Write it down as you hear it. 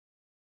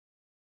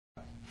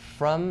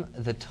from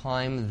the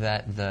time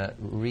that the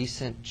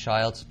recent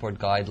child support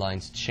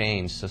guidelines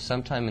changed, so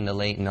sometime in the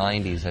late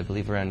 90s, I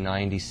believe around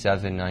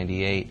 97,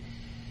 98,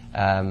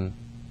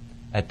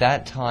 at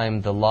that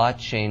time the law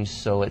changed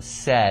so it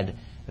said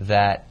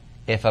that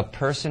if a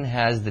person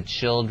has the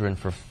children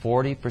for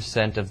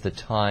 40% of the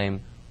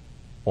time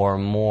or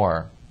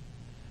more,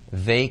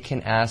 they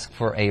can ask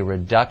for a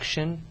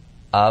reduction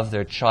of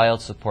their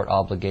child support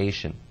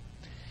obligation.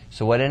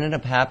 So what ended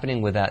up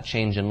happening with that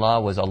change in law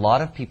was a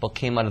lot of people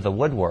came out of the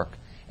woodwork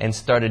and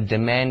started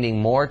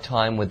demanding more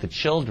time with the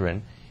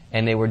children,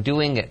 and they were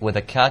doing it with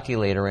a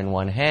calculator in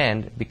one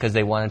hand because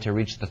they wanted to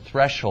reach the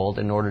threshold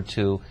in order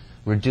to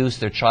reduce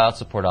their child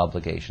support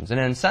obligations. And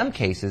in some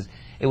cases,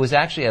 it was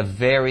actually a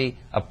very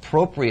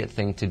appropriate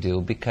thing to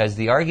do because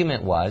the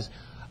argument was,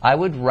 I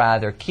would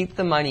rather keep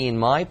the money in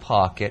my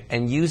pocket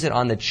and use it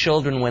on the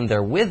children when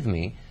they're with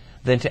me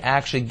than to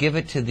actually give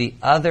it to the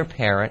other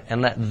parent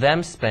and let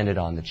them spend it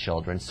on the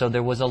children. So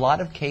there was a lot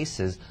of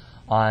cases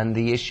on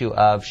the issue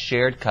of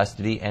shared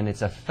custody and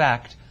its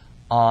effect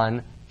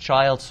on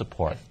child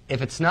support.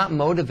 If it's not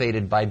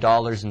motivated by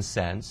dollars and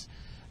cents,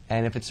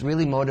 and if it's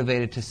really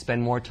motivated to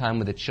spend more time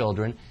with the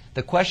children,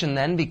 the question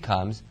then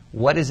becomes,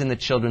 what is in the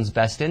children's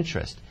best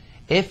interest?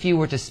 If you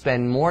were to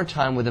spend more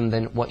time with them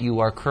than what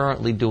you are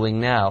currently doing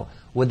now,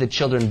 would the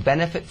children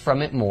benefit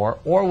from it more,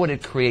 or would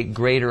it create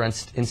greater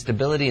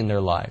instability in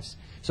their lives?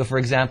 So, for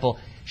example,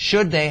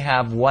 should they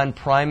have one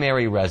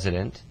primary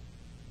residence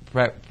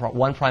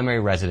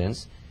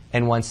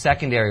and one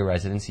secondary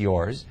residence,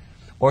 yours,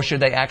 or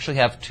should they actually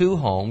have two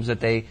homes that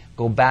they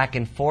go back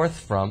and forth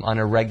from on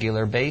a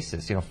regular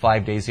basis? You know,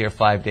 5 days here,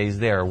 5 days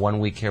there, 1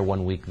 week here,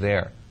 1 week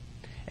there.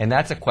 And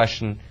that's a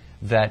question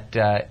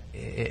that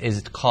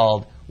is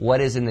called, what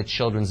is in the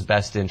children's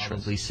best interest?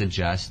 Probably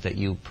suggest that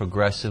you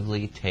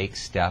progressively take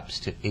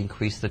steps to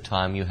increase the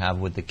time you have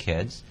with the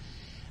kids.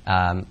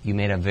 You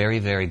made a very,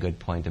 very good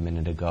point a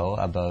minute ago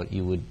about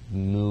you would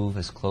move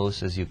as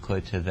close as you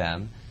could to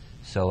them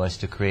so as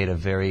to create a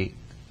very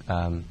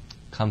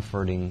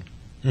comforting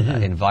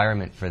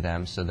environment for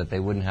them so that they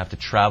wouldn't have to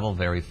travel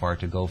very far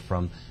to go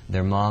from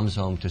their mom's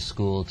home to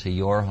school to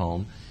your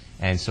home.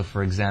 And so,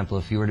 for example,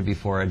 if you were to be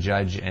before a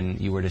judge and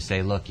you were to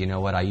say, look, you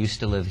know what, I used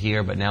to live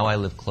here, but now I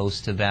live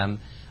close to them.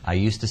 I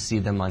used to see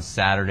them on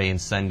Saturday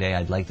and Sunday.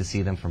 I'd like to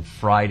see them from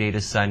Friday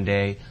to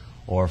Sunday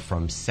or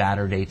from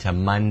Saturday to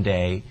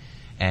Monday.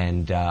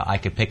 And I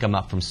could pick them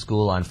up from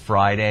school on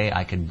Friday.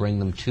 I could bring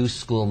them to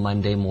school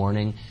Monday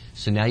morning.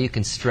 So now you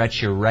can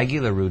stretch your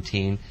regular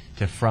routine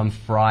to from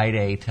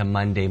Friday to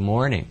Monday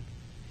morning.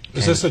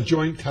 Is this a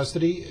joint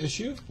custody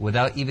issue?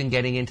 Without even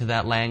getting into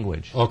that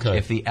language. Okay.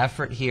 If the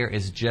effort here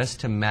is just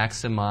to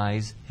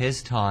maximize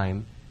his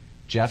time,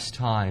 Jeff's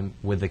time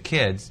with the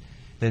kids,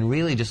 then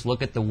really just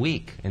look at the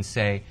week and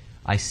say,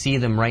 I see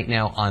them right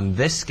now on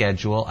this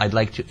schedule. I'd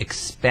like to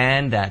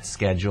expand that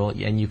schedule,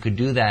 and you could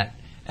do that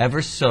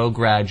ever so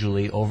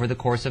gradually over the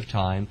course of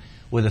time.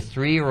 With a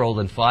 3-year-old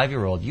and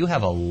 5-year-old, you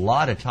have a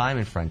lot of time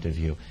in front of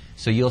you.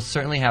 So you'll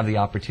certainly have the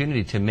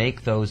opportunity to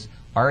make those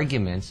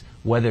arguments,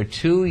 whether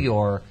to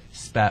your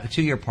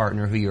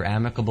partner who you're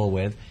amicable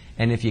with,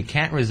 and if you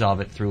can't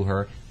resolve it through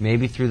her,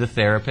 maybe through the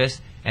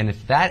therapist, and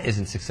if that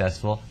isn't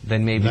successful,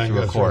 then maybe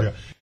through a court.